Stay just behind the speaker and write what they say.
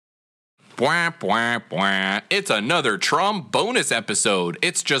Bwah, bwah, bwah. It's another TromBonus episode.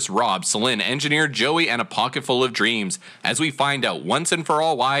 It's just Rob, Celine, engineer Joey, and a pocket full of dreams as we find out once and for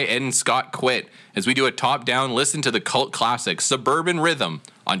all why Ed and Scott quit. As we do a top-down listen to the cult classic Suburban Rhythm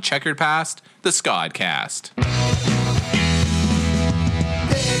on Checkered Past, the Scodcast. They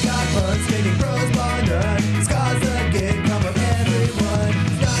got fun skating pros modern. Scars the game, come of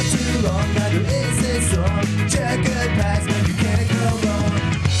everyone. Not too long, neither is it strong. Checkered past, man, you can't go wrong.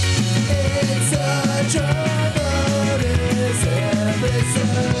 It's a TromBonus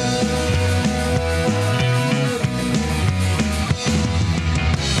episode.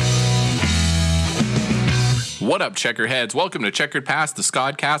 What up, Checkerheads? Welcome to Checkered Past, the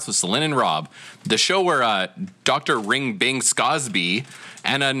Scodcast with Celine and Rob, the show where Dr. Ring Bing Scosby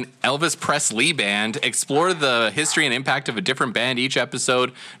and an Elvis Presley band explore the history and impact of a different band each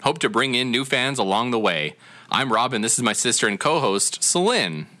episode, hope to bring in new fans along the way. I'm Rob, and this is my sister and co-host,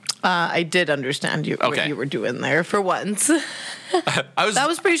 Celine. I did understand what you were doing there for once. That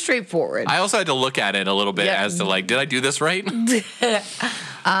was pretty straightforward. I also had to look at it a little bit as to, like, did I do this right?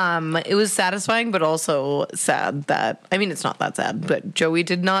 It was satisfying, but also sad that, I mean, it's not that sad, but Joey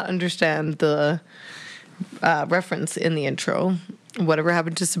did not understand the reference in the intro. Whatever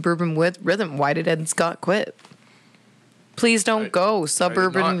happened to Suburban Rhythm? Why did Ed and Scott quit? Please don't go.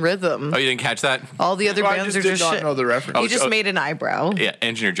 Suburban Rhythm. Oh, you didn't catch that? All the other bands are just shit. I did not know the reference. You just made an eyebrow. Yeah,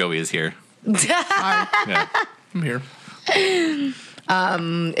 engineer Joey is here. Hi. Yeah. I'm here.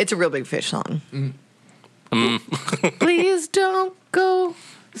 It's a Real Big Fish song. Please don't go.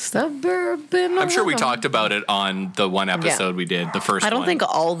 Suburban. I'm sure we talked about it on the one episode we did, the first one. I don't think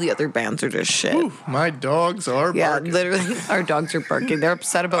all the other bands are just shit. Ooh, my dogs are barking. Literally, our dogs are barking. They're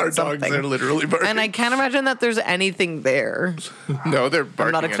upset about Our something. dogs are literally barking. And I can't imagine that there's anything there. No, they're barking.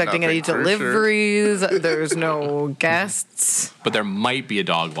 I'm not expecting any deliveries. There's no guests. But there might be a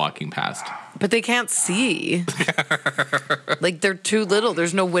dog walking past. But they can't see. Like, they're too little.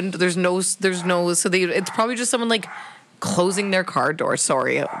 There's no window. It's probably just someone, like, closing their car door.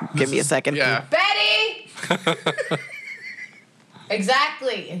 Sorry, give me a second. Yeah. Betty!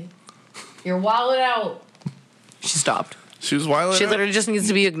 Exactly. You're wilding out. She stopped. She was wilding She out. literally just needs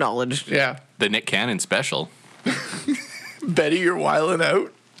to be acknowledged. Yeah. The Nick Cannon special. Betty, you're wilding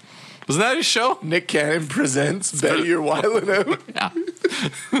out. Wasn't that his show? Nick Cannon presents Betty, you're wilding out. Yeah.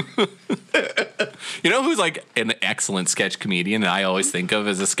 You know who's like an excellent sketch comedian that I always think of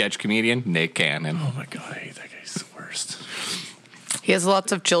as a sketch comedian? Nick Cannon. Oh my god, I hate that guy. He's the worst. He has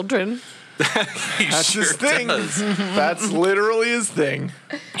lots of children. That's his thing. does. That's literally his thing.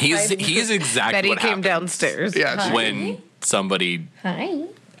 He's exactly Betty what came happens downstairs. Yeah. when somebody Hi.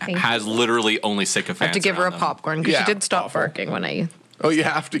 has literally only sycophants. I have to give her a around them. popcorn because Yeah, she did stop awful. barking when I Oh, you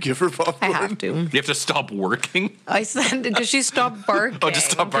have to give her popcorn. have to. You have to stop working. I said, does she stop barking? Oh, just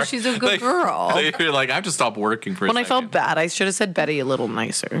stop 'Cause barking. She's a good girl. You're like, I have to stop working for a When I second. felt bad, I should have said Betty a little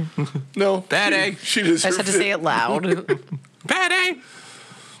nicer. No. Betty. She I deserved just had to say it loud. Betty.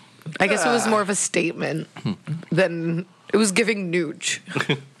 I guess it was more of a statement than it was giving nooch.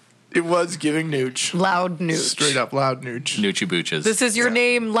 It was giving nooch. Loud nooch. Straight up loud nooch. Noochie Booches. This is your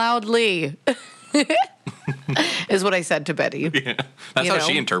name loudly. Is what I said to Betty. Yeah. That's how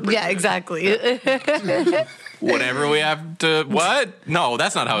she interprets Yeah, it. exactly. Whenever we have to, what? No,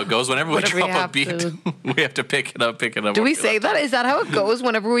 that's not how it goes. Whenever we Whenever we drop a have beat, to- we have to pick it up. Do we say that? Is that how it goes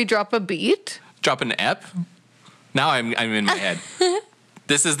whenever we drop a beat? Drop an ep? Now I'm in my head.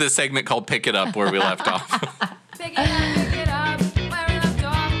 This is the segment called Pick It Up where we left off. Pick it up, where we left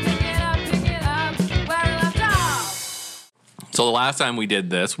off. Pick it up, where we left off. So the last time we did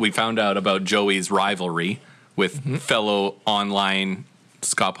this, we found out about Joey's rivalry with fellow online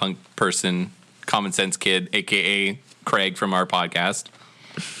ska punk person, Common Sense Kid, a.k.a. Craig from our podcast.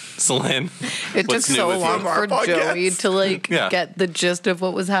 Celine, It took what's new so with you? long From our for Joey podcast. to like Yeah. get the gist of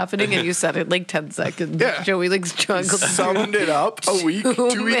what was happening, and you said it like 10 seconds. Yeah. Joey like struggled. Summed it up a week,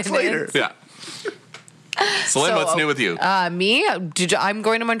 2 weeks later. Yeah. Celine, So, what's new with you? Me? I'm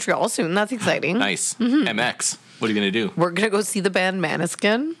going to Montreal soon. That's exciting. Nice. MX. What are you going to do? We're going to go see the band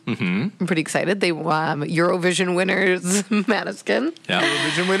Maneskin. Mm-hmm. I'm pretty excited. They Eurovision winners Maneskin. Yeah.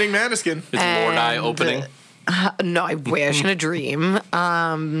 Vision winning Maniskin. Is Mordai opening? No, I wish in a dream.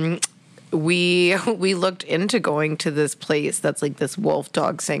 We looked into going to this place that's like this wolf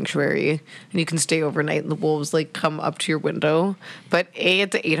dog sanctuary, and you can stay overnight, and the wolves like come up to your window. But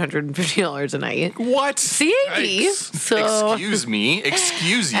it's $850 a night. What? CAD. Yikes. So Excuse me.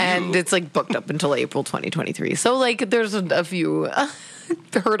 Excuse you. and it's like booked up until April 2023. So like there's a few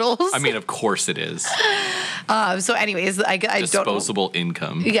hurdles. I mean, of course it is. So anyways, I don't. Disposable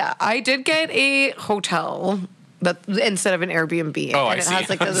income. Yeah, I did get a hotel That instead of an Airbnb. Oh, and I it see. has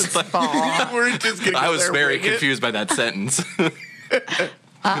like I a was like- spa. We're just gonna I go was there, very wing it. confused by that sentence.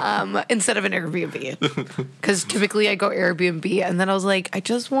 Instead of an Airbnb. Because typically I go Airbnb, and then I was like, I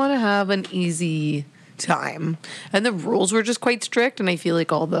just want to have an easy time. And the rules were just quite strict, and I feel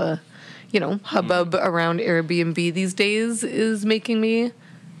like all the, hubbub around Airbnb these days is making me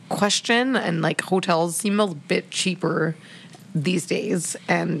question, and like hotels seem a bit cheaper these days,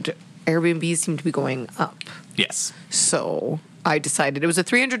 and Airbnbs seem to be going up. Yes. So I decided it was a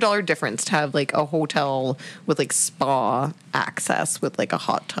 $300 difference to have like a hotel with like spa access with like a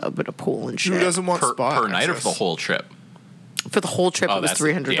hot tub and a pool and shit. Who doesn't want Per spa night or for the access? whole trip? For the whole trip, Oh, it was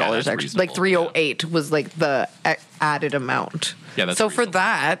that's- $300 yeah, that's extra. Like reasonable, $308 was like the added amount. Yeah, that's so for reasonable.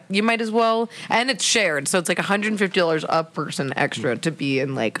 that, you might as well, and it's shared, so it's like $150 a person extra to be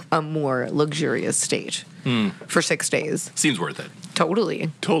in like a more luxurious state for 6 days. Seems worth it. Totally.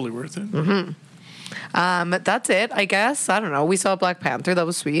 Totally worth it. That's it, I guess. I don't know. We saw Black Panther. That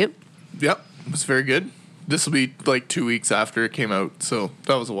was sweet. Yep, it was very good. This will be like 2 weeks after it came out, so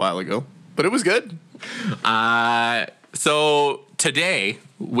that was a while ago. But it was good. So today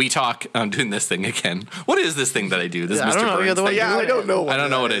we talk. I'm doing this thing again. What is this thing that I do? This I Mr. don't know, Burns you're the one thing? Yeah, I don't know. I don't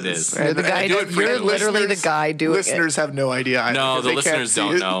know what it is. You're the guy. I do it for You're you. literally the Listeners- guy doing Listeners have no idea. Either, No, 'cause the they can't listeners see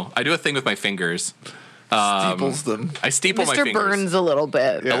don't it. know. I do a thing with my fingers. Steeples them. I steeple it. my Mr. fingers. Burns a little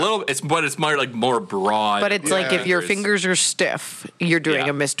bit. Yeah. A little. It's more like more broad. But it's like if your fingers are stiff, you're doing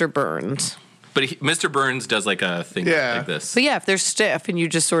Yeah. a Mr. Burns. But Mr. Burns does like a thing Yeah. like this. But yeah, if they're stiff and you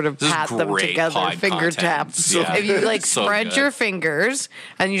just sort of This is pat them great together, pod finger content. taps. Yeah. If you like So spread good. your fingers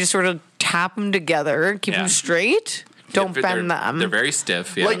and you just sort of tap them together, keep Yeah. them straight, don't bend them. They're very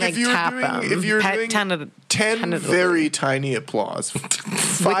stiff. Yeah. Like Like if you were tap doing, 'em. if you're Pet- doing 10 10 very tiny applause,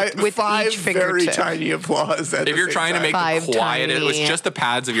 five, with five each very fingertip. tiny applause. At if the you're same trying to time. make Five them quiet, it was tiny- just the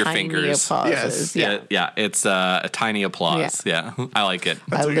pads of your Tiny fingers. applauses. Yes. Yeah. It's a tiny applause. Yeah. I like it.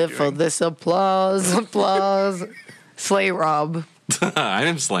 I what you're live for doing. this applause. Applause. Slay Rob.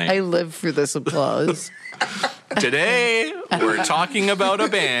 I'm slaying. I live for this applause. Today, we're talking about a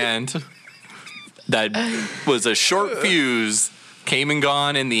band that was a short fuse, came and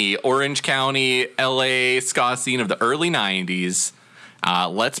gone in the Orange County, LA ska scene of the early 90s.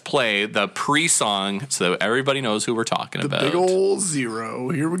 Let's play the pre-song so everybody knows who we're talking The about. big ol' zero.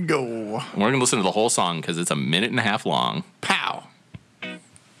 Here we go. We're going to listen to the whole song because it's a minute and a half long. Pow!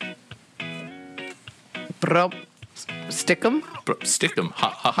 Brup. Stick 'em. Stick 'em. Ha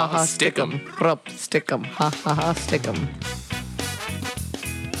ha Ha ha. ha. Stick 'em. Brup. Stick 'em. Ha ha ha. Stick 'em.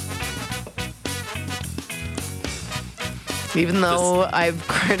 Even though I've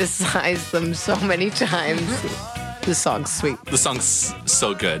criticized them so many times, this song's sweet. The song's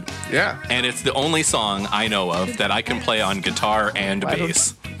so good. Yeah. And it's the only song I know of that I can play on guitar and Why don't-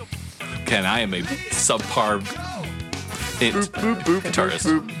 bass. And I am a subpar guitarist.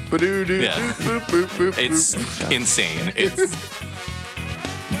 Boop, ba-doo-doo, Yeah. boop, boop, boop, boop, It's boop. insane.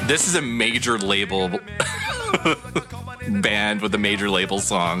 This is a major label band with a major label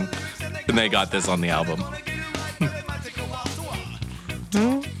song, and they got this on the album.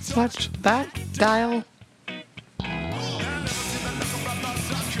 Watch that dial.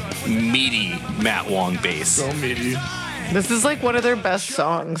 Meaty Matt Wong bass. So meaty. This is like one of their best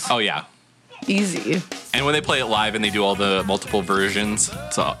songs. Oh yeah. Easy. And when they play it live and they do all the multiple versions,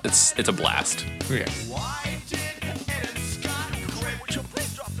 so it's a blast. Yeah.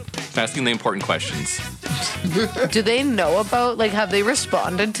 Asking the important questions. Do they know about, like, have they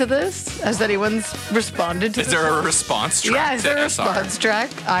responded to this? Has anyone responded to Is this? there a response track? Yeah, is there to a SR? response track?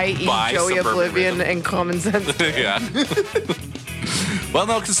 I.e. By Joey Suburban Oblivion Rhythm. and Common Sense. Yeah. Well,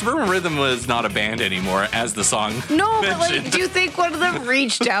 no, because Suburban Rhythm was not a band anymore, as the song No, but, like, mentioned. do you think one of them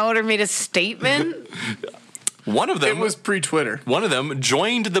reached out or made a statement? One of them It was pre-Twitter. One of them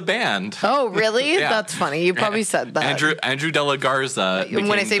joined the band. Oh, really? Yeah. That's funny. You probably said that. Andrew De La Garza. And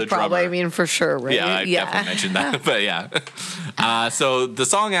when I became say the probably, drummer. I mean for sure, right? Yeah, I definitely mentioned that. But yeah. So the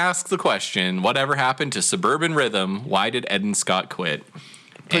song asks the question, whatever happened to Suburban Rhythm? Why did Ed and Scott quit?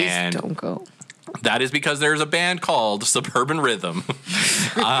 Please and don't go. that is because there's a band called Suburban Rhythm.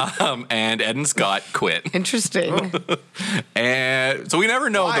 And Ed and Scott quit. Interesting. And so we never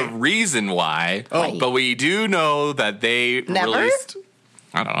know Why? the reason why. Oh. But we do know that they Never? released.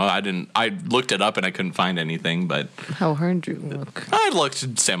 I don't know. I looked it up and I couldn't find anything, but How hard do you look? I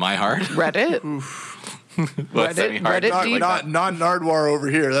looked semi-hard. Reddit? What's Reddit- semi-hard? Reddit deep? Not Nardwar over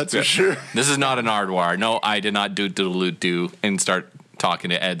here, that's for sure. This is not an Ardwar. No, I did not do and start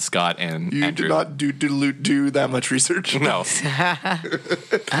talking to Ed, Scott, and You Andrew. did not do that much research. No.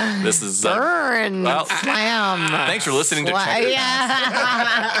 This is Burn. well, Slam. thanks for listening to Checker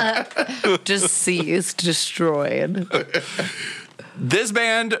Yeah. Deceased. Destroyed. This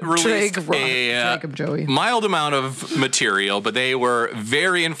band released Drake 'em, Joey. mild amount of material, but they were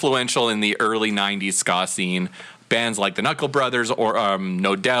very influential in the early 90s ska scene. Bands like the Knuckle Brothers or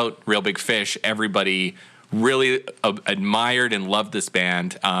No Doubt, Real Big Fish, everybody really admired and loved this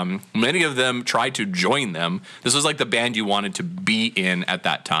band. Many of them tried to join them. This was like the band you wanted to be in at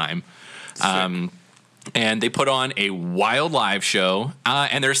that time. And they put on a wild live show,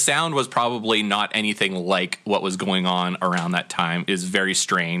 and their sound was probably not anything like what was going on around that time. It is very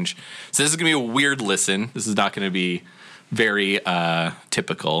strange. So this is going to be a weird listen. This is not going to be very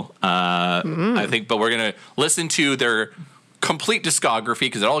typical, I think. But we're going to listen to their complete discography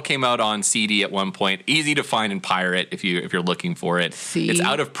because it all came out on CD at one point. Easy to find and pirate if you're looking for it. It's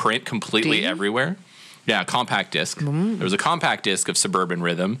out of print completely everywhere. Yeah, compact disc. There was a compact disc of Suburban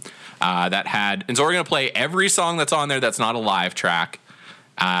Rhythm that had, and so we're gonna play every song that's on there that's not a live track,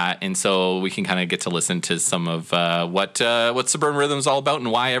 and so we can kind of get to listen to some of what Suburban Rhythm is all about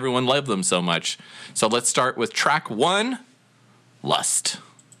and why everyone loved them so much. So let's start with track 1, Lust.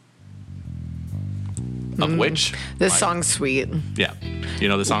 Of which This song's sweet. yeah, you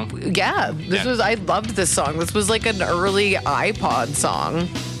know the song. Yeah, I loved this song. This was like an early iPod song.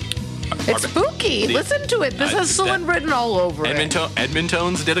 It's spooky. Listen to it. This has Celine written all over it.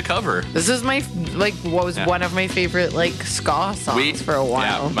 Edmontones did a cover. This is my what was one of my favorite ska songs for a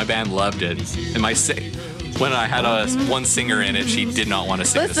while. Yeah, my band loved it, and when I had one singer in it, she did not want to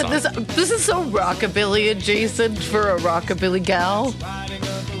sing Listen, the song. this is so rockabilly adjacent for a rockabilly gal.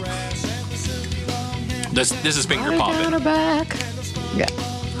 This is finger Down her popping, back. Yeah.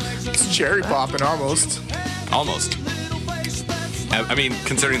 It's cherry popping almost. almost. I mean,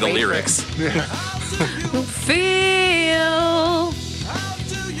 considering the Wait for lyrics. Feel.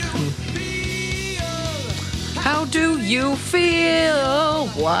 How do you feel?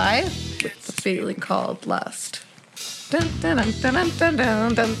 Why? With the feeling called lust. Dun, dun, dun, dun, dun,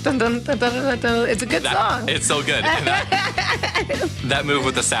 dun, dun, dun, dun, dun, dun, dun. It's a good song. It's so good. And that move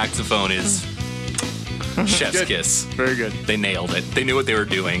with the saxophone is chef's Good. kiss. Very good. They nailed it. They knew what they were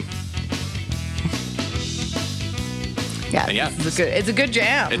doing. Yeah, yeah. It's a good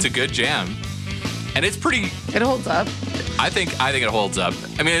jam. It's a good jam, and it's pretty. It holds up. I think it holds up.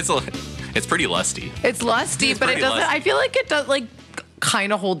 I mean, it's pretty lusty. It's lusty, but it pretty doesn't. lusty. I feel like it does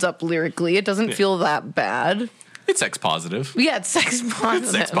kind of holds up lyrically. It doesn't feel that bad. It's sex positive. Yeah, it's sex positive.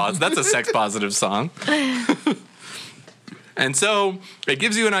 Sex positive. That's a sex positive song. And so it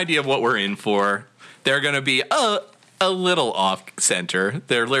gives you an idea of what we're in for. They're going to be a little off center.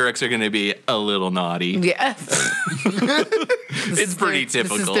 Their lyrics are going to be a little naughty. Yeah. It's pretty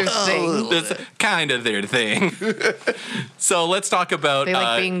typical. This is their thing. That's kind of their thing. So let's talk about. They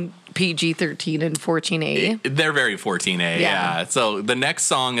like being PG-13 and 14A. They're very 14A, Yeah. yeah. So the next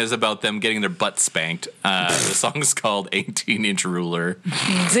song is about them getting their butts spanked. The song's called 18-Inch Ruler.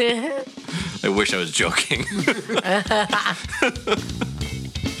 I wish I was joking.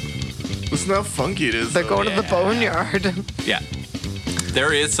 Listen how funky it is. They're though. going to the boneyard. Yeah.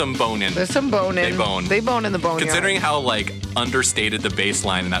 There is some bone in. There's some bone in. They bone. They bone in the boneyard. Considering how understated the bass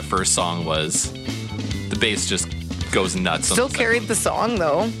line in that first song was, the bass just goes nuts. Still on the carried the song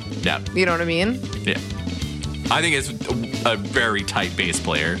though. Yeah. You know what I mean? Yeah. I think it's a very tight bass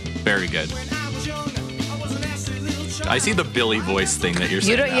player. Very good. I see the Billy voice thing that you're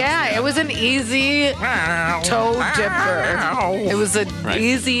saying. You don't. now. Yeah, it was an easy toe dipper. It was an Right.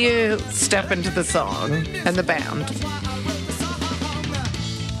 easy step into the song and the band.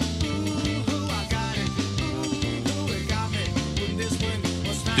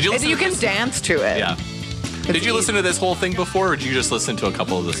 Did you And listen you to can this? dance to it. Yeah. Did you listen to this whole thing before, or did you just listen to a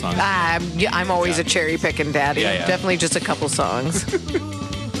couple of the songs? Yeah, I'm always a cherry picking daddy. Yeah, yeah. Definitely just a couple songs.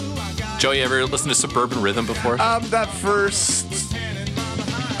 Joey, you ever listened to Suburban Rhythm before? That first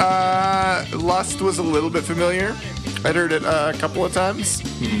Lust was a little bit familiar. I'd heard it a couple of times.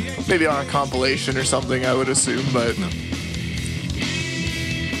 Maybe on a compilation or something, I would assume, but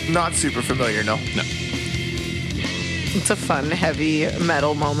not super familiar, no. No. It's a fun, heavy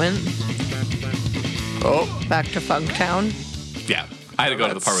metal moment. Oh, Back to Funktown. Yeah. I had to go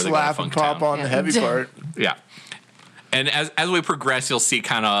to the part where they go to slap and Funk pop Town. on the heavy part. Yeah. And as we progress, you'll see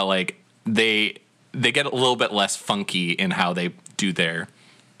kind of they get a little bit less funky in how they do their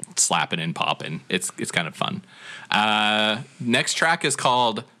slapping and popping. It's kind of fun. Next track is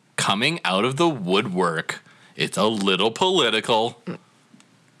called Coming Out of the Woodwork. It's a little political.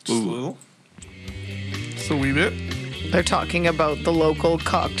 Just a little. Just a wee bit. They're talking about the local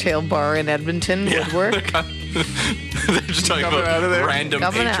cocktail bar in Edmonton, Woodwork. They're just talking Coming out of about there. random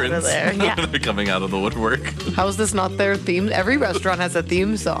Coming out of patrons. there, yeah. They're coming out of the woodwork. How is this not their theme? Every restaurant has a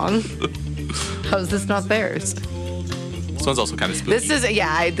theme song. How is this not theirs? This one's also kind of spooky.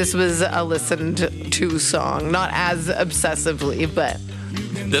 This was a listened to song, not as obsessively, but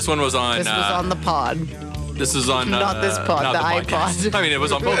This one was on. this was on the pod. This is on. Not this pod, not the podcast. iPod. I mean, it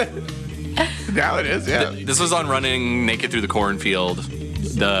was on both. Now it is, yeah. This was on Running Naked Through the Cornfield,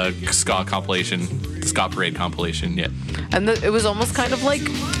 the ska compilation, the ska parade compilation. Yeah. And it was almost kind of like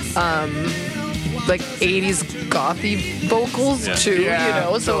 80s gothy vocals Yeah. too, Yeah, you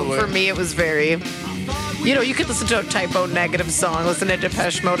know. So totally. for me, it was very, you know, you could listen to a Typo Negative song, listen to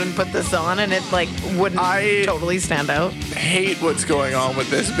Depeche Mode, and put this on, and it like wouldn't totally stand out. Hate what's going on with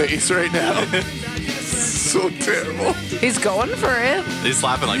this bass right now. So terrible. He's going for it. He's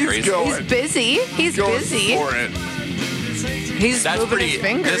slapping like He's crazy. going. He's busy. He's Going busy. for it. He's That's moving pretty. his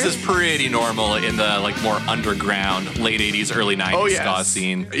fingers. This is pretty normal in the like more underground late '80s, early '90s Oh, ska yes.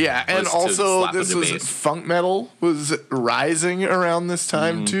 scene. Yeah, and was to also slap with this the was bass. funk metal was rising around this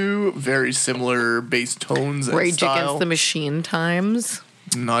time too. Very similar bass tones and Rage style. Against the Machine times.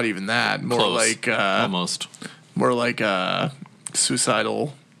 Not even that. More Close. like Almost. more like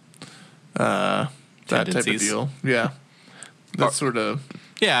suicidal that type of Tendencies. deal. Yeah. That sort of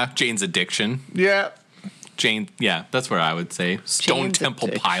Yeah, Jane's Addiction. yeah. Jane. Yeah, that's where I would say Stone Jane's Temple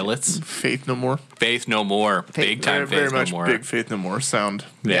Addiction. Pilots. Faith No More. Faith No More. Big time Very, very Faith No much More. big Faith No More sound.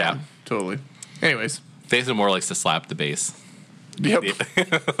 Yeah. Totally. Anyways. Faith No More likes to slap the bass. Yep.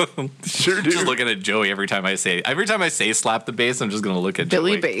 Sure do. Just looking at Joey every time I say slap the bass. I'm just gonna look at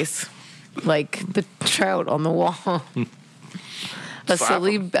Billy Joey. bass, like the trout on the wall. a Slap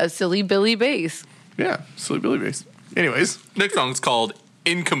silly Billy bass. Yeah. Silly Billy bass. Anyways. Next song's called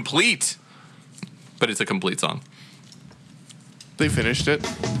Incomplete, but it's a complete song. They finished it.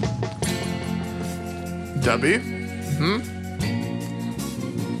 Dubby.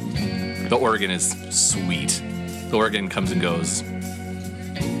 The organ is sweet. The organ comes and goes.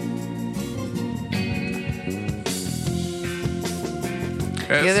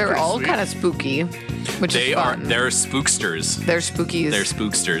 Yeah, they're all kind of spooky, which They is are. fun. They're spooksters. They're spookies. They're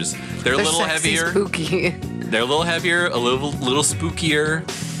spooksters. They're a They're little sexy heavier. Spooky. They're a little heavier, a little spookier,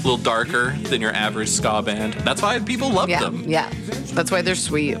 a little darker than your average ska band. That's why people love Yeah, them. yeah. That's why they're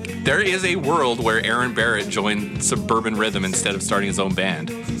sweet. There is a world where Aaron Barrett joined Suburban Rhythm instead of starting his own band.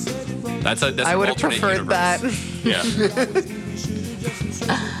 That's I an would have alternate preferred universe. that. Yeah.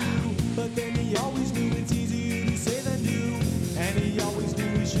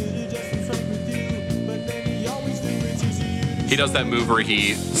 He does that move where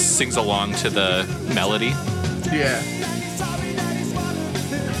he sings along to the melody. Yeah.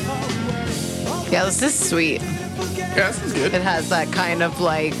 Yeah, this is sweet. Yeah, this is good. It has that kind of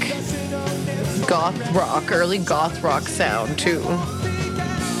like goth rock, early goth rock sound too.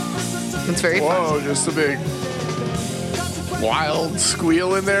 It's very fun. Whoa, just a big wild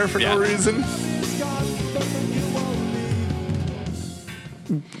squeal in there for no Yeah. reason.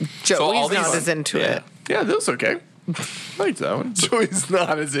 Joey's all these- not as into yeah. it. Yeah, that's okay. I like that one. Joey's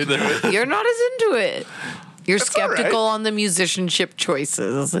not as into it. You're not as into it. You're That's all right. skeptical on the musicianship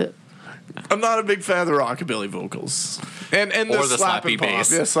choices. I'm not a big fan of the rockabilly vocals. And Or the slap slappy and pop.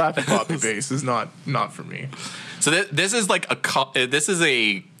 bass. Yeah, slappy poppy bass is not for me. So this is like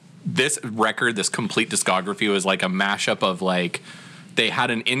this record, this complete discography was like a mashup of like they had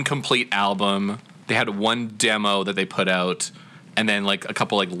an incomplete album, they had one demo that they put out, and then like a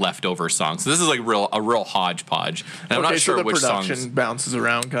couple like leftover songs. So this is like a real hodgepodge. And I'm not sure so the which production songs. bounces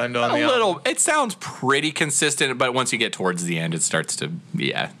around kind of on A the little. album. It sounds pretty consistent, but once you get towards the end, it starts to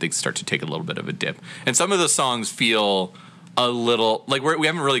they start to take a little bit of a dip. And some of the songs feel a little like we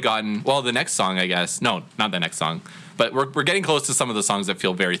haven't really gotten. Well, the next song, I guess. No, not the next song. But we're getting close to some of the songs that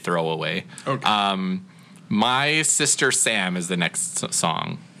feel very throwaway. Okay. My Sister Sam is the next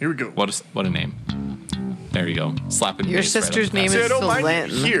song. Here we go. What a name. There you go. Slapping Your bass right sister's on the name See, is I don't mind it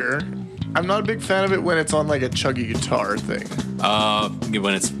Celine. here. I'm not a big fan of it when it's on like a chuggy guitar thing.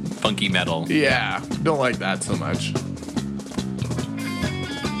 when it's funky metal. Yeah, don't like that so much.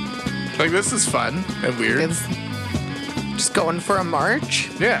 Like this is fun and weird. It's just going for a march.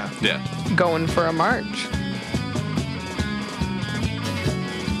 Yeah. Yeah. Going for a march.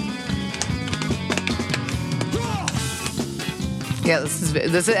 Yeah, this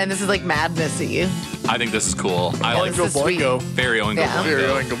is like madnessy. I think this is cool. I like this is Oingo sweet. Boingo. very Oingo Yeah. Very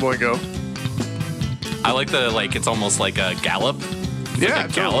Boingo. Oingo Boingo. I like it's almost like a gallop. It's Yeah,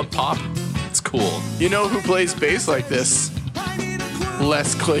 like a gallop pop. It's cool. You know who plays bass like this?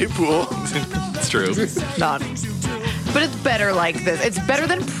 Les Claypool. It's true. Not But it's better like this. It's better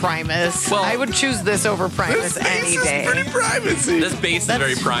than Primus. Well, I would choose this over Primus any This day. is pretty privacy. This bass is That's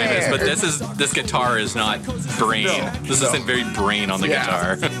very Primus, fair. but this guitar is not Brain. This isn't very Brain on the Yeah.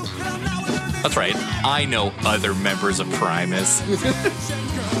 guitar. That's right. I know other members of Primus.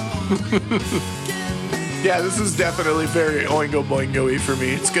 Yeah, this is definitely very Oingo Boingo-y for me.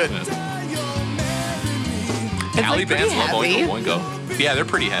 It's good. It's Alley like pretty bands love heavy. Oingo Boingo. Yeah, they're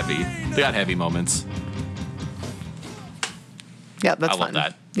pretty heavy. They got heavy moments. Yeah, that's I love fun.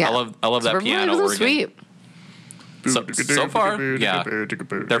 that. Yeah. I love that Suburban piano Rhythm is organ. Sweet. So far, yeah,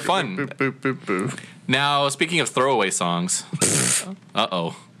 they're fun. Now, speaking of throwaway songs,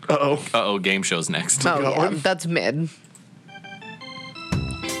 Uh-oh. game show's next. Oh yeah, going. that's mid.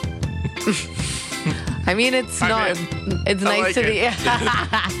 I mean, it's I'm not. in. It's I nice like to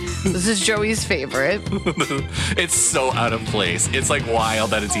be. This is Joey's favorite. It's so out of place. It's like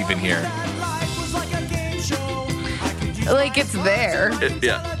wild that it's even here. Like it's there.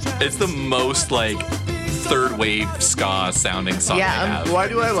 Yeah, it's the most like third wave ska sounding song Yeah. they have. Why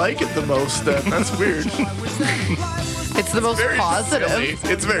do I like it the most then? That's weird. It's the most Very positive. silly.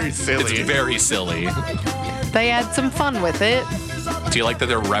 It's very silly. It's very silly. They had some fun with it. Do you like that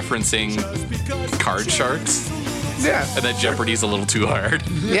they're referencing card sharks Yeah. and that Jeopardy's a little too hard?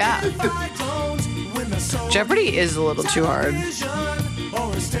 Yeah. Jeopardy is a little too hard.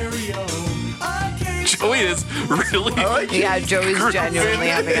 Joey is really I like it. Yeah, Joey's genuinely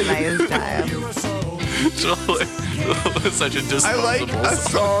having a nice time. Joey, such a I disposable like a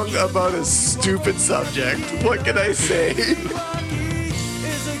song about a stupid subject. What can I say?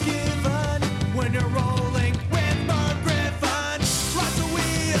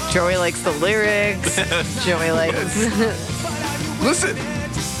 Joey likes the lyrics. Joey likes. Listen,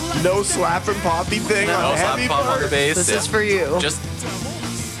 no slapping poppy thing on No the slap heavy pop on the part. bass. This yeah. is for you. Just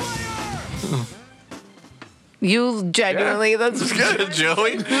You genuinely. That's Good.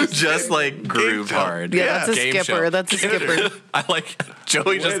 Joey just like groove show. hard. Yeah, that's a Game skipper. show. That's a skipper. I like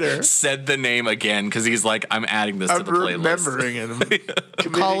Joey Winner. just said the name again because he's like, I'm adding this to I'm the playlist. remembering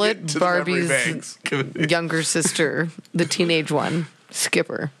it. Call it to the memory Barbie's banks. younger sister, the teenage one,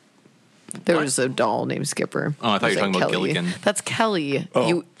 Skipper. There was a doll named Skipper. Oh, I thought you were Was talking about that Kelly? Gilligan. That's Kelly. Oh.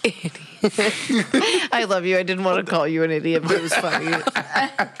 You idiot. I love you. I didn't want to call you an idiot, but it was funny.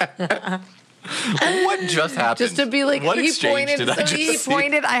 What just happened? Just to be like, what he exchange pointed. did I So just he see?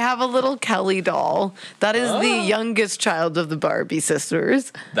 pointed. I have a little Kelly doll. That is the Oh. youngest child of the Barbie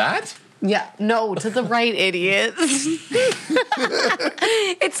sisters. That? Yeah, no, to the right, idiot.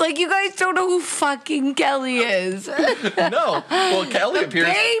 It's like you guys don't know who fucking Kelly is. No. Well, Kelly appears.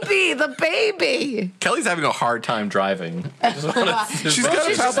 The baby. Kelly's having a hard time driving. I just wanna- She's got a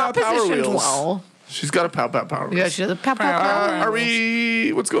She's pow just pow not power positioned wheels. well. She's got a pow pow power wheels. Yeah, she has a pow pow pow. Are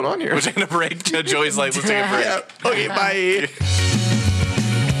we? What's going on here? We're taking a break. Joey's like, let's take a break. Yeah. Okay. Bye.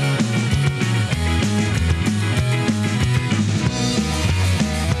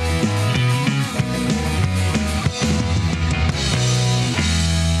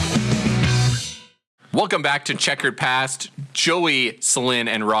 Welcome back to Checkered Past. Joey, Celine,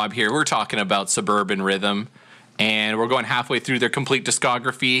 and Rob here. We're talking about Suburban Rhythm, and we're going halfway through their complete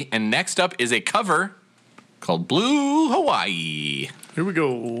discography. And next up is a cover called Blue Hawaii. Here we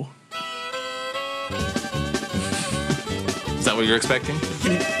go. Is that what you're expecting?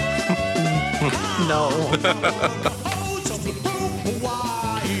 No.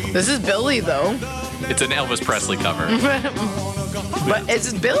 This is Billy, though. It's an Elvis Presley cover. But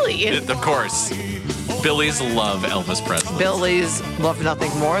it's Billy. Of course. Billy's love Elvis Presley. Billy's love nothing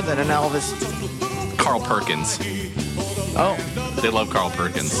more than an Elvis. Carl Perkins. Oh, They love Carl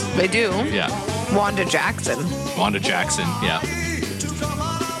Perkins. they do. Yeah. Wanda Jackson. Wanda Jackson. Yeah.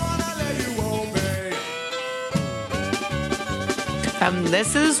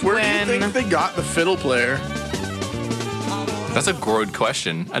 This is Where when. do you think they got the fiddle player? That's a good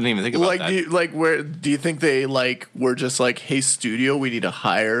question. I didn't even think about Like, that. where do you think they were just like, hey, studio, we need to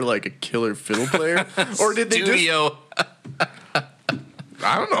hire like a killer fiddle player, or did they just? Studio.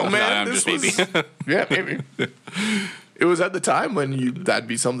 I don't know, man. I'm This just was- maybe. Yeah, maybe. It was at the time when that'd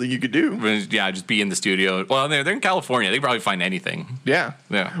be something you could do. Yeah, just be in the studio. Well, they're in California. They could probably find anything. Yeah,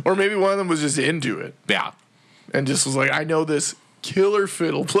 Yeah. Or maybe one of them was just into it Yeah. and just was like, I know this killer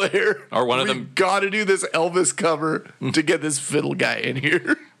fiddle player. Or one of We them- got to do this Elvis cover to get this fiddle guy in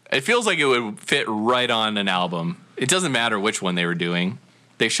here. It feels like it would fit right on an album. It doesn't matter which one they were doing.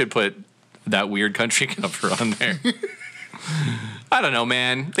 They should put that weird country cover on there. I don't know,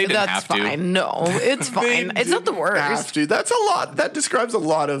 man. They didn't That's have fine. to. No, it's They fine. It's not the didn't have worst. to. That's a lot. That describes a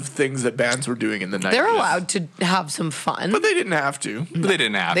lot of things that bands were doing in the 90s. They're allowed to have some fun. But they didn't have to. They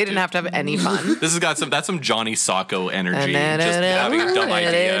didn't have. They didn't have to have any fun. This has got that's some Johnny Sacco energy. Just having a dumb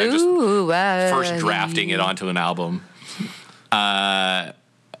idea, just first drafting it onto an album.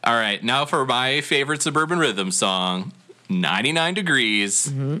 All right, now for my favorite Suburban Rhythm song, 99 Degrees.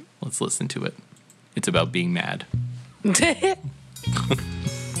 Mm-hmm. Let's listen to it. It's about being mad.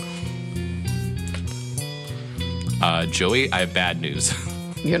 Joey, I have bad news.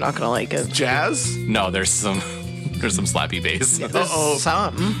 You're not gonna like it. Jazz? No, there's some slappy bass. There's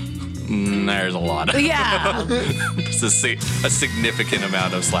some. There's a lot. Yeah. There's a significant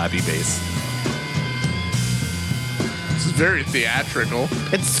amount of slappy bass. This is very theatrical.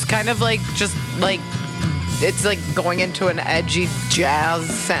 It's kind of like just like it's like going into an edgy jazz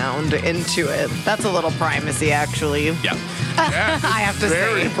sound into it. That's a little primacy, actually. Yeah. Yeah, I have to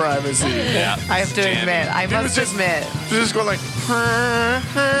very say. privacy. Yeah. I have to Jamming. admit. I must just- admit. They're just going like.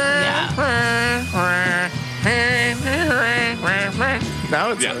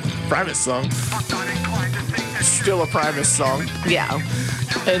 Now it's Yeah. a Primus song. Still a Primus song. Yeah.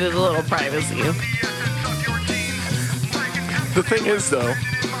 It is a little privacy. The thing is, though,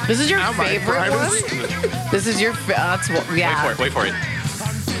 This is your Am I favorite Primus? one? This is your that's what yeah. Wait for it.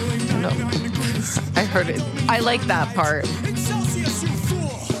 No. I heard it. I like that part.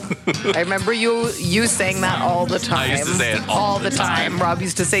 I remember you sang that all the time. I used to say it all the the time. time. Rob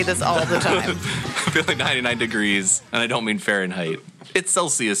used to say this all the time. I feel like 99 degrees, and I don't mean Fahrenheit. It's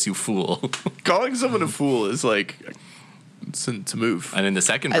Celsius, you fool. calling someone a fool is like it's a move. And in the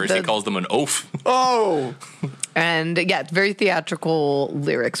second verse, he the- calls them an oaf. Oh, And yeah, it's very theatrical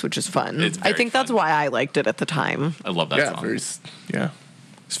lyrics, which is fun. It's I very think that's fun. why I liked it at the time. I love that yeah, song. very, yeah.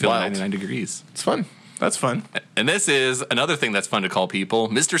 It's feeling wild. 99 degrees. It's fun. That's fun. And this is another thing that's fun to call people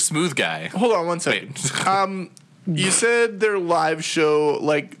Mr. Smooth Guy. Hold on one second. Wait. You said their live show,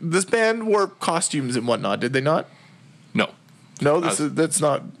 like this band wore costumes and whatnot, did they not? No. No, that's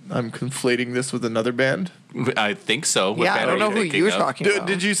not. I'm conflating this with another band. I think so. What Yeah, I band don't are know you who thinking you're of? talking Did, about.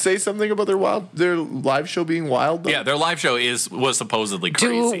 did you say something about their live show being wild? Though? Yeah, their live show was supposedly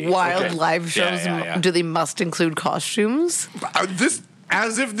crazy. Do wild Okay. live shows, Yeah. do they must include costumes? This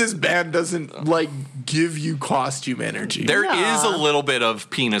as if this band doesn't like give you costume energy. There Yeah. is a little bit of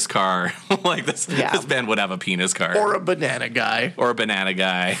penis car. Like this band would have a penis car. or a banana guy Or a banana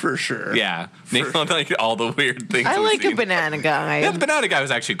guy. for sure. Yeah. Like all the weird things. I we've like a seen. banana guy. Yeah, the banana guy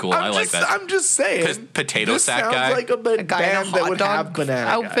was actually cool. I like that. I'm just saying. Potato this sack sounds guy? like a A guy in a band that hot would dog have banana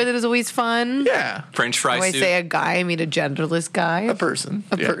outfit guy. is always fun. Yeah, French fry When I suit. say a guy, I mean a genderless guy. a person.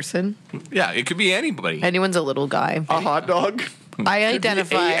 A Yeah. person. Yeah, it could be anybody. Anyone's a little guy. A hot dog. I be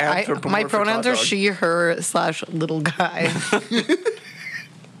identify. a My anthropomorphic pronouns hot are dog. she, her / little guy.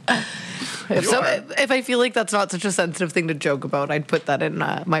 If I feel like that's not such a sensitive thing to joke about, I'd put that in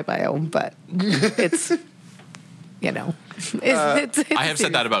my bio. But it's, you know, it's I have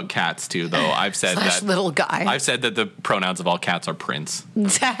said that about cats too, though. I've said / that. little guy. I've said that the pronouns of all cats are prince.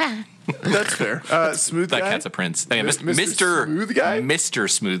 That's fair. Smooth That guy. cat's a prince. Yeah, Mr. Mr. Smooth Guy? Mr.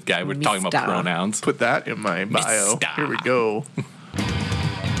 Smooth Guy. We're talking about Mr. pronouns. Put that in my bio. Mister. Here we go.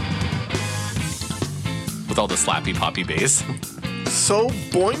 With all the slappy poppy bass. So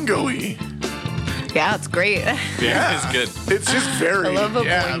boingo-y. Yeah, it's great. Yeah, it's good. It's just very. I love a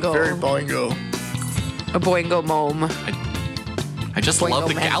yeah, boingo. very boingo. A boingo mome. I just Boingo love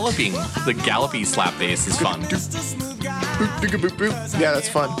the man. galloping. The gallopy slap bass is fun. Boop, boop, boop, boop. Yeah, that's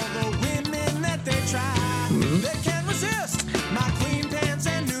fun.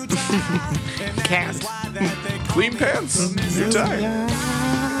 Can't. Clean pants. New tie.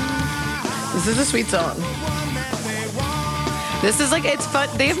 This is a sweet song. This is like, it's fun.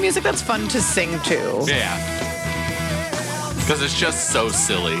 They have music that's fun to sing to. Yeah. Because it's just so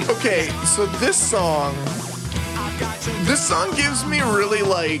silly. Okay, so this song gives me really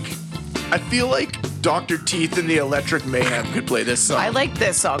like. I feel like Dr. Teeth and the Electric Mayhem could play this song. I like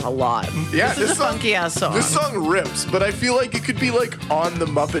this song a lot. Yeah, this is a funky ass song. This song rips, but I feel like it could be like on the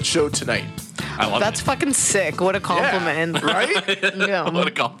Muppet Show tonight, I love That's it. fucking sick. What a compliment. right? Yeah. What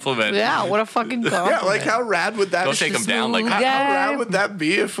a compliment. Yeah, what a fucking compliment. Yeah, like how rad would that? Don't shake him down like Smooth that. How guy. rad would that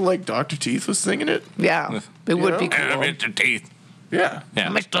be if like Dr. Teeth was singing it? Yeah, it would be know? cool. Mr. Teeth. Yeah. Yeah.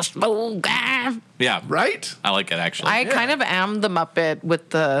 Mr. Smooth guy. Yeah. Right? I like it actually. I kind of am the Muppet with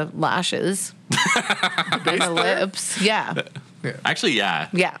the lashes and the lips. Yeah, Actually, yeah.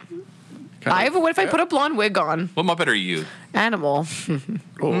 yeah. What if I put a blonde wig on? What Muppet are you? Animal.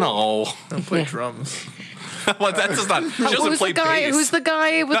 No. Don't play drums. Well, that's just not. She doesn't Who's play the guy? bass. Who's the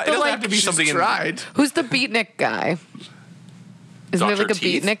guy with No, it the doesn't like? have to be something in. Tried. Who's the beatnik guy? Isn't there Dr. like a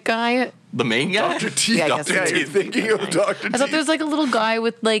Teeth? beatnik guy? The main guy? Dr. Teeth. Yeah, I guess Yeah, it's you're thinking of Dr. I thought Teeth. there was like a little guy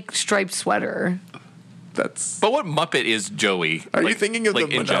with like striped sweater. That's. But what Muppet is Joey? Are you Like- thinking of like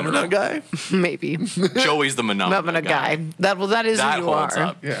the in general? Phenomena guy? Maybe. Joey's the Phenomena guy. That is That who you holds are.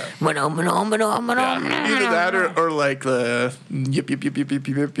 up. Yeah. Yeah. Either that or like the yip yip yip yip yip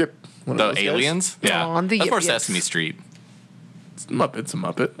yip yip. One of The those guys. aliens? Yeah. Aw, the That's more Yip Yips. Sesame Street. Muppet's a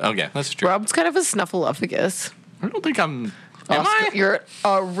Muppet. Okay, that's true. Rob's kind of a snuffleupagus. I don't think I'm. Am Oscar, I? you're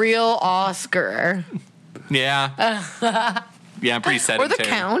a real Oscar. Yeah. Yeah, I'm pretty Or sedentary. the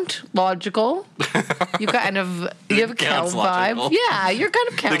Count, logical. You kind of you have a Count Count's vibe. logical. Yeah, you're kind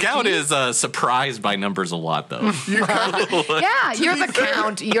of The Count. Count is surprised by numbers a lot, though. Yeah, you're the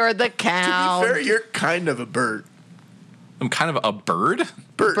Count. You're the To Count. be fair, you're kind of a bird. I'm kind of a bird.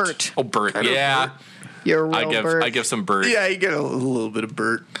 Bert. Bert. Oh, Bert. Kind of Yeah. Bert. You're a real I bird. give some Bert. Yeah, you get a little bit of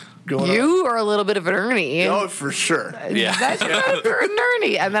Bert going on. You are a little bit of an Ernie. Oh, for sure. Yeah. That's kind of an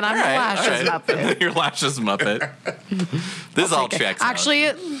Ernie. And then I'm the Lashes Muppet. Your Lashes Muppet. This all checks out.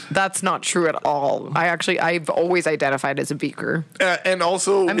 Actually, that's not true at all. I've always identified as a beaker. And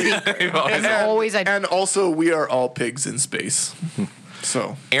also, I'm beaker. always- I've always and also, we are all pigs in space.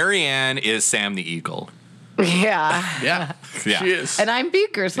 So, Ariane is Sam the Eagle. Yeah. yeah, Yeah. she is. And I'm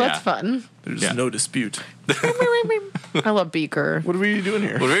Beaker, so that's Yeah. fun. There's Yeah. no dispute. I love Beaker. What are we doing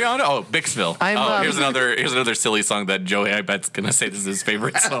here? What are we on? Oh, Bixville. I'm, here's another silly song that Joey, I bet's gonna say this is his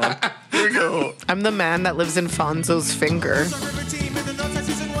favorite song. Here we go. I'm the man that lives in Fonzo's finger.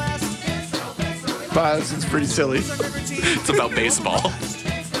 Wow, this is pretty silly. It's about baseball.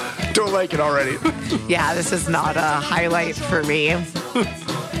 Don't like it already. Yeah, this is not a highlight for me.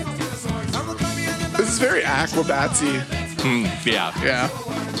 This is very Aquabatsy. Yeah. Yeah.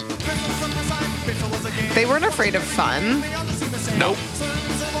 They weren't afraid of fun. Nope.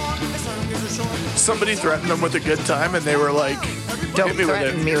 Somebody threatened them with a good time, and they were like, Don't "Hit me with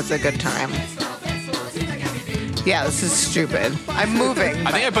threaten it." me with a good time. Yeah, this is stupid. I'm moving.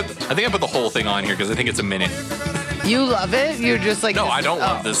 I think I put the whole thing on here because I think it's a minute. You love it? You're just like... No, this I is- don't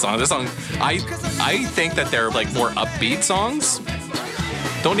love oh. this song. This song, I think that they're like more upbeat songs.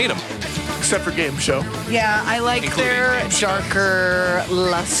 Don't need them. Except for game show. Yeah, I like Including their games. darker,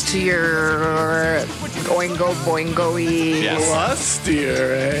 lustier, oingo boingo-y. Yes.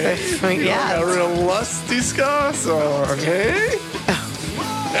 Lustier, eh? Yeah. A real lusty ska song, eh?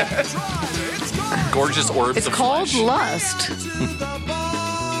 Gorgeous orbs It's of called flesh. Lust.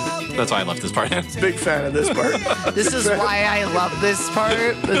 That's why I left this part. Big fan of this part. This is why I love this part.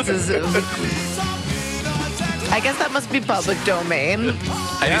 This is... I guess that must be public domain.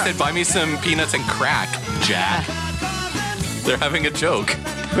 I just said, buy me some peanuts and crack, Jack. They're having a joke.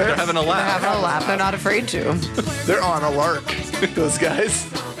 They're having a They're laugh. having a laugh. They're not afraid to. They're on a lark, those guys.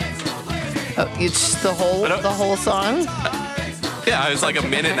 Oh, it's the whole song. Yeah, it was like a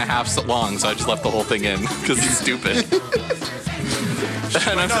minute and a half long, so I just left the whole thing in because it's stupid.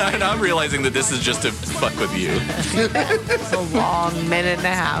 and I'm realizing that this is just to fuck with you. It's a long minute and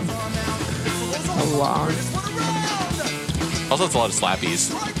a half. A long. Also, it's a lot of slappies.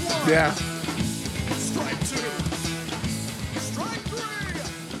 Yeah.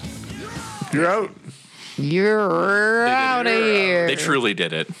 You're out. You're out of here. They truly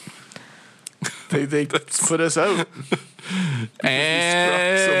did it. They put us out.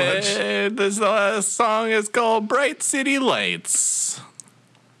 And this song is called Bright City Lights.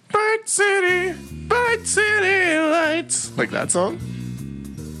 Bright City Lights. Like that song?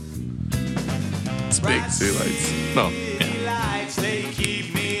 It's big city lights. No, yeah.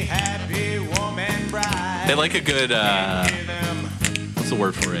 They like a good, what's the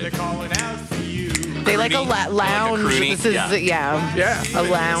word for it? They like a Crooning? lounge. Like a crooning? This is Yeah. Yeah. a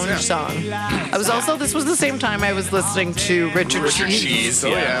lounge song. I was also. This was the same time I was listening to Richard Cheese. Cheese, Oh,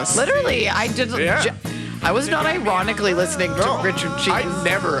 yeah. yes. Literally, I did. Yeah. I was not ironically listening to No, Richard Cheese. I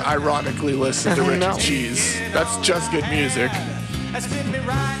never ironically listen to Richard No. Cheese. That's just good music. Spit me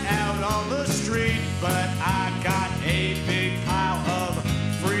right out on the street, but I got a big pile of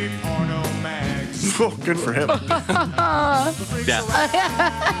free porno mags. Oh, good for him. Yeah.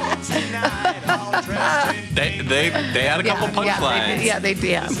 They had a couple punchlines. Yeah, they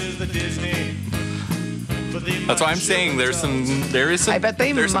did. That's why I'm saying there is some I bet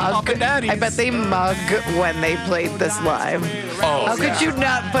they there's some mug. Papa Daddies. I bet they mug when they played this live. Oh, How could you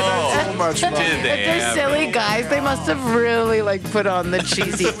not put? So much did money. they? If they're ever? silly guys, they must have really like put on the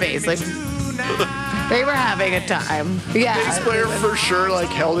cheesy face. Like they were having a time. Bass Yeah. player for sure like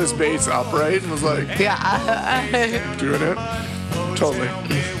held his bass upright and was like Yeah. doing it. Totally.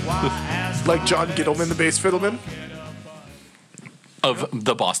 Like John Gittleman, the bass fiddleman. Of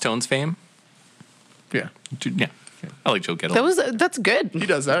the Boss Tones fame. Yeah. Yeah. I like Joe Kittle. That's good. He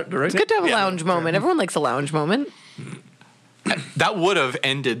does that, right? It's good to have a Yeah. lounge moment. Everyone likes a lounge moment. That would have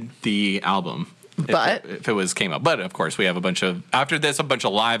ended the album. But- if it came up. But of course, we have a bunch of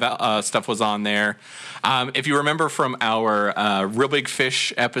live stuff was on there. If you remember from our Real Big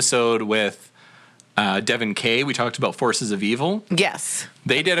Fish episode with Devin Kay, we talked about Forces of Evil. Yes.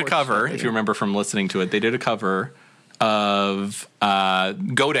 They did a cover, if you remember from listening to it, they did a cover of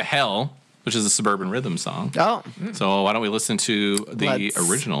Go to Hell, which is a Suburban Rhythm song. Oh. So why don't we listen to the Let's-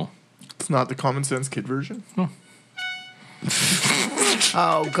 original? It's not the Common Sense Kid version.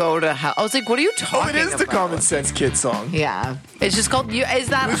 Oh, go to hell. I was like, what are you Oh, talking it is the about? Common Sense Kid song. Yeah. It's just called you. Is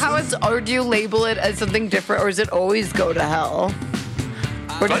that how it's, or do you label it as something different, or is it always go to hell?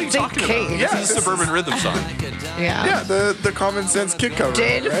 Or What are did you it say talking Kate? about? Yeah, This is a this Suburban Rhythm song. Yeah. Yeah, the Common Sense Kid cover.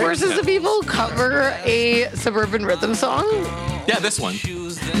 Did right? Forces of Evil cover a Suburban Rhythm song? Yeah, this one.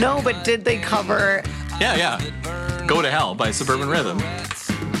 No, but did they cover? Yeah. Go to Hell by Suburban Rhythm.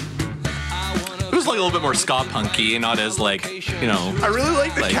 It was like a little bit more ska punky, not as like, I really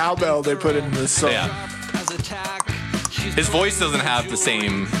like the Like- cowbell they put in this song. yeah. His voice doesn't have the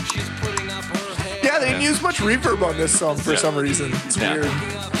same. Yeah, they didn't use much reverb on this song for some reason. It's Yeah. weird.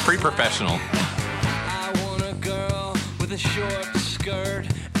 Pre-professional. I want a girl with a short skirt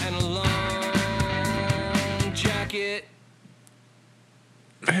and a long jacket.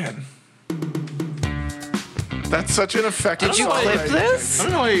 Man. That's such an effective Did you song. clip this? I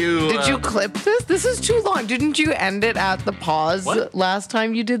don't know why you. Did you clip this? This is too long. Didn't you end it at the pause What? last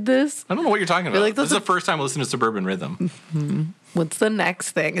time you did this? I don't know what you're talking about. like, This is that's the first time I listened to Suburban Rhythm. What's the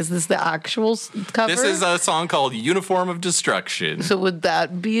next thing? Is this the actual cover? This is a song called Uniform of Destruction. So would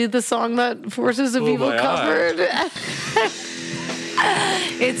that be the song that Forces of Oh Evil my covered?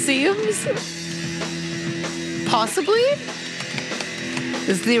 It seems. Possibly?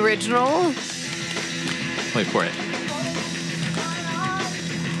 Is the original? Wait for it.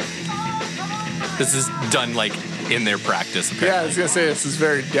 This is done like in their practice, Yeah, I apparently. was gonna say this is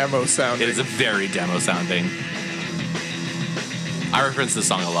very demo sounding. It is a very demo sounding. I reference this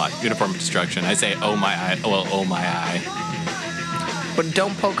song a lot. Uniform of Destruction. I say, oh my eye. Well, oh my eye. But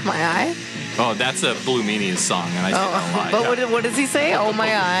don't poke my eye. Oh, that's a Blue Meanies song, and I say that a lot. But yeah. what does he say? Oh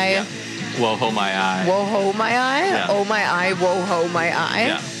my eye. Yeah. Whoa, ho my eye. Whoa ho my eye. Yeah. Oh my eye. Whoa ho my eye.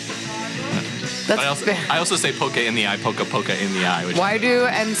 Yeah. That's I also say poke in the eye, poka in the eye. Which why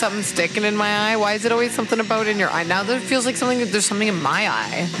and something sticking in my eye? Why is it always something about in your eye? Now there feels like there's something in my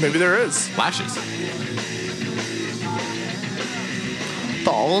eye. Maybe there is. flashes.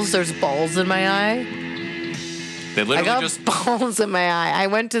 Balls. There's balls in my eye. They I literally got just. balls in my eye. I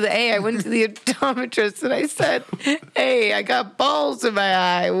went to the optometrist and I said, "Hey, I got balls in my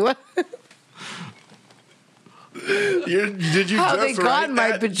eye." What? Did you How just they got write in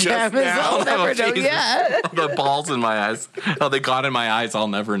my that just pajamas? now? I'll never know. Jesus. Yeah. The balls in my eyes. How they got in my eyes, I'll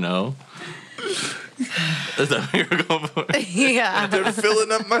never know. Is that what you're going for? Yeah. They're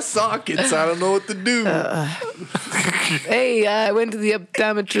filling up my sockets. I don't know what to do. Hey, I went to the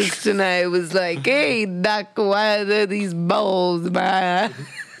optometrist and I was like, "Hey, doc, why are there these balls in my eye?"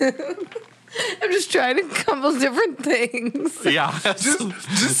 I'm just trying to couple different things. Yeah. just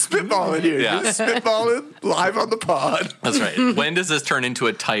spitballing here. Yeah. Just spitballing live on the pod. That's right. When does this turn into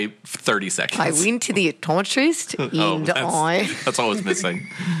a type 30 seconds? I went to the optometrist and that's all was missing.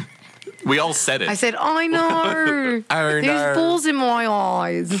 We all said it. I said, "I know. I know. There's balls in my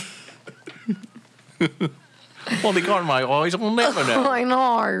eyes. Well, they got in my eyes. We'll never know. I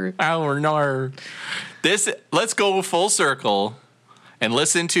know." Oh, no. Let's go full circle and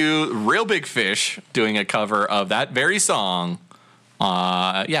listen to Real Big Fish doing a cover of that very song.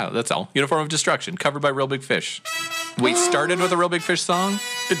 Yeah, that's all. Uniform of Destruction, covered by Real Big Fish. We started with a Real Big Fish song.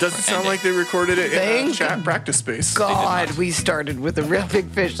 It doesn't sound ending. like they recorded it in a Thank chat practice space. God, we started with a Real Big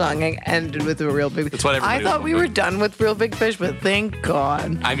Fish song and ended with a Real Big. That's what everybody I thought was we were done with Real Big Fish, but thank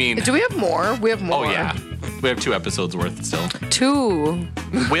God. I mean, Do we have more? We have more. oh yeah, we have 2 episodes worth still. 2.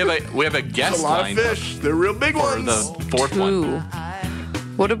 We have a A guest lot of line fish. They're real big for ones. the 4th one.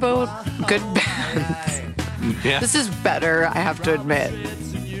 2. What about good bands? Yeah. This is better, I have to admit.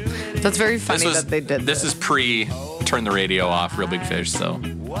 That's very funny that they did this. This is pre turn the radio off Real Big Fish, so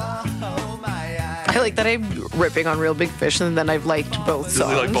I like that I'm ripping on Real Big Fish and then I've liked both this is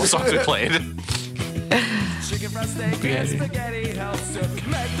songs. like both songs we played.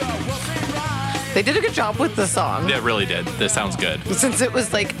 They did a good job with the song. Yeah, it really did. This sounds good. Since it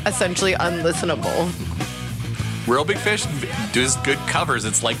was like essentially unlistenable. Real Big Fish does good covers.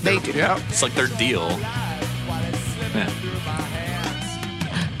 It's like They their- do. Yeah. It's like their deal. Yeah.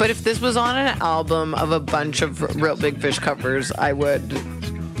 But if this was on an album of a bunch of Real Big Fish covers, I would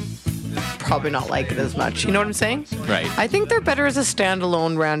probably not like it as much. You know what I'm saying? Right. I think they're better as a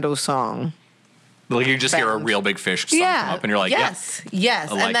standalone rando song. Like you just hear a Band. real big fish song come Yeah. up and you're like, yes. I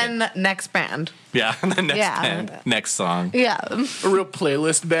like and then next band. yeah. And the next Yeah. band, next song. Yeah. A real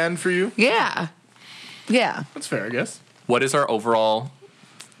playlist band for you. Yeah. Yeah. That's fair, I guess. What is our overall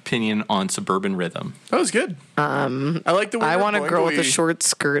opinion on Suburban Rhythm? That was good. I like the way I we're want a going, girl but with a we- short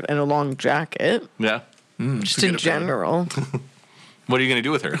skirt and a long jacket. Yeah. Just in general. What are you going to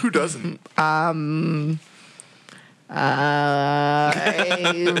do with her? Who doesn't? I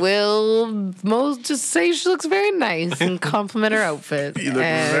will just say she looks very nice and compliment her outfit. You look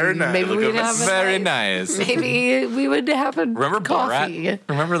And very nice. Maybe Look we'd at have a Very nice. nice. Maybe we would have a Remember coffee. Borat?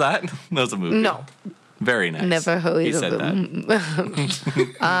 Remember that? That was a movie. No, Very nice. never heard He of said them.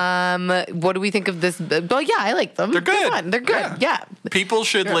 that. What do we think of this? Well, yeah, I like them. They're good. fun. They're good. Yeah. People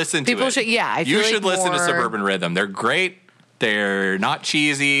should listen to People it. should- yeah, I you feel should like listen to more- Suburban Rhythm. They're great. They're not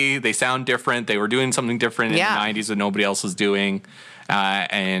cheesy. They sound different. They were doing something different Yeah. in the 90s that nobody else was doing.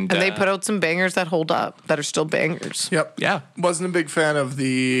 And they put out some bangers that hold up, that are still bangers. Yep. Yeah. Wasn't a big fan of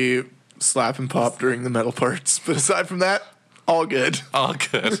the slap and pop during the metal parts, but aside from that, all good. all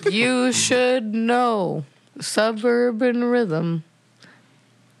good. You should know Suburban Rhythm.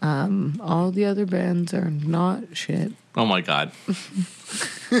 All the other bands are not shit. Oh my God.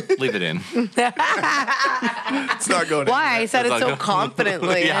 Leave it in. It's not going Why? I said it That's so not good.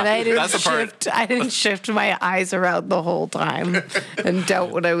 confidently, Yeah, and I didn't that's the part. shift. I didn't shift my eyes around the whole time and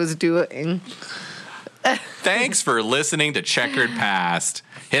doubt what I was doing. Thanks for listening to Checkered Past.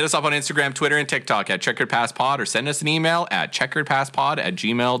 Hit us up on Instagram, Twitter, and TikTok at Checkered Past Pod, or send us an email at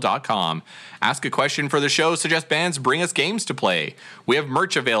checkeredpastpod@gmail.com. Ask a question for the show, suggest bands, bring us games to play. We have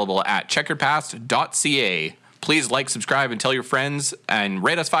merch available at checkeredpast.ca. Please like, subscribe, and tell your friends, and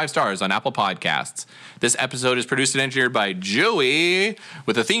rate us 5 stars on Apple Podcasts. This episode is produced and engineered by Joey,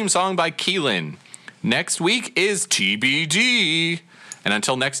 with a theme song by Keelan. Next week is TBD. And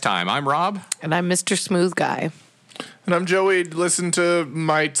until next time, I'm Rob. And I'm Mr. Smooth Guy. And I'm Joey. Listen to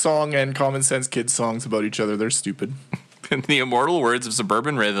my song and Common Sense Kids songs about each other. They're stupid. In the immortal words of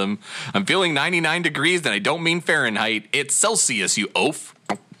Suburban Rhythm, I'm feeling 99 degrees, and I don't mean Fahrenheit. It's Celsius, you oaf.